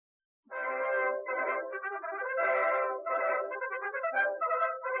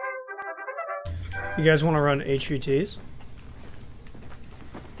You guys want to run HVTs?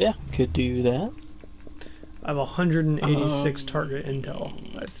 Yeah, could do that. I have 186 target intel.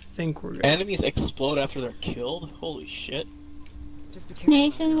 I think we're good. Enemies explode after they're killed? Holy shit.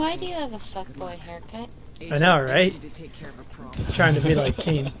 Nathan, why do you have a fuckboy haircut? I know, right? Trying to be like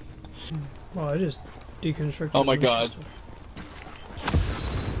Kane. Well, I just deconstructed. Oh my god.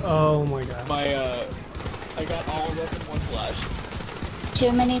 Oh my god. I got all of them in one flash.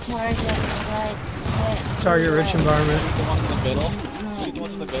 Too many targets, but... Target rich environment. The ones in the middle. The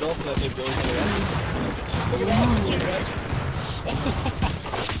ones in the middle so that they build Look at that!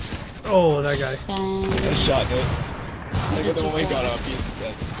 Oh, that guy. Nice shot, Nate. Look at the one we got up, he's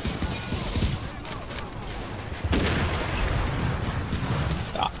dead.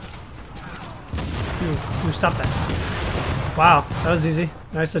 Stop. You stop that. Wow, that was easy.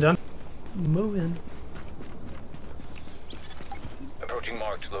 Nicely done. Moving. Approaching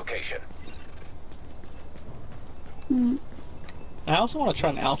marked location. I also want to try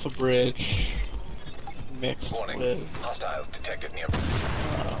an alpha bridge mixed Warning. with... Hostiles detected near.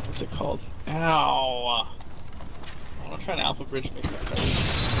 what's it called? Ow! I want to try an alpha bridge mixed with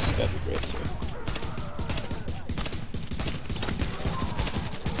that. That'd be great too.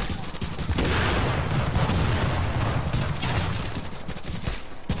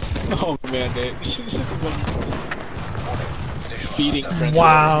 Oh man, Nate. Feeding friendly.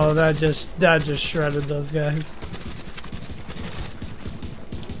 Wow, that just shredded those guys.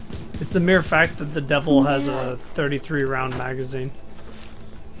 It's the mere fact that the devil has a 33 round magazine.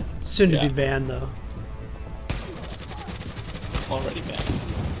 Soon to be banned though. Already banned.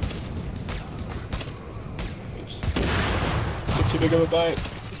 Oops. Took too big of a bite.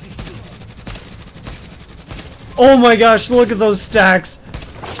 Oh my gosh, look at those stacks!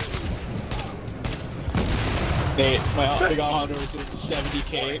 Nate, my big Alejandro was doing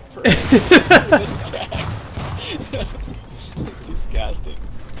 70k per this stacks. Disgusting.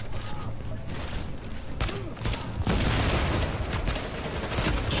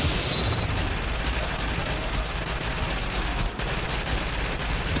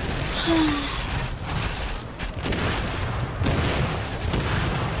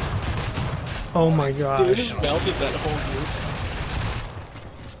 Oh my gosh. Dude, it just melted that whole roof.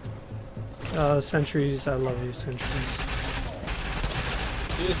 Sentries, I love you, sentries.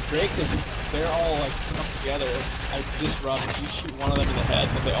 Dude, it's great because they're all like come together. I disrupt, you shoot one of them in the head,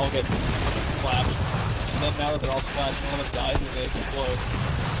 but they all get splashed. And then now that they're all splashed, one of them dies and they explode.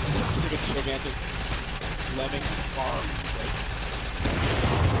 It's like a gigantic lemming farm. Like,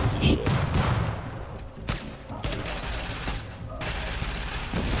 crazy shit.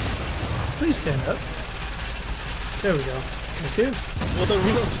 Please stand up. There we go. Thank you. Well, the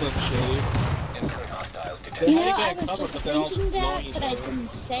real Slim Shady. You know, I was just thinking that, but I didn't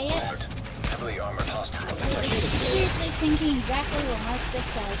say it. Heavily armored hostile. I was seriously thinking exactly what Mark just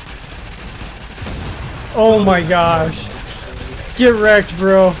said. Oh my gosh. Get wrecked,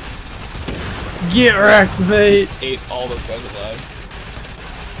 bro. Get wrecked, mate. Ate all those guys alive.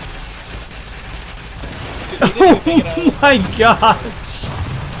 Oh my gosh.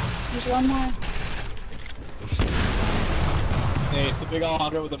 There's one more. Hey, the big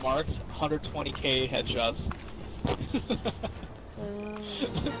Alejandro with the marks, 120k headshots.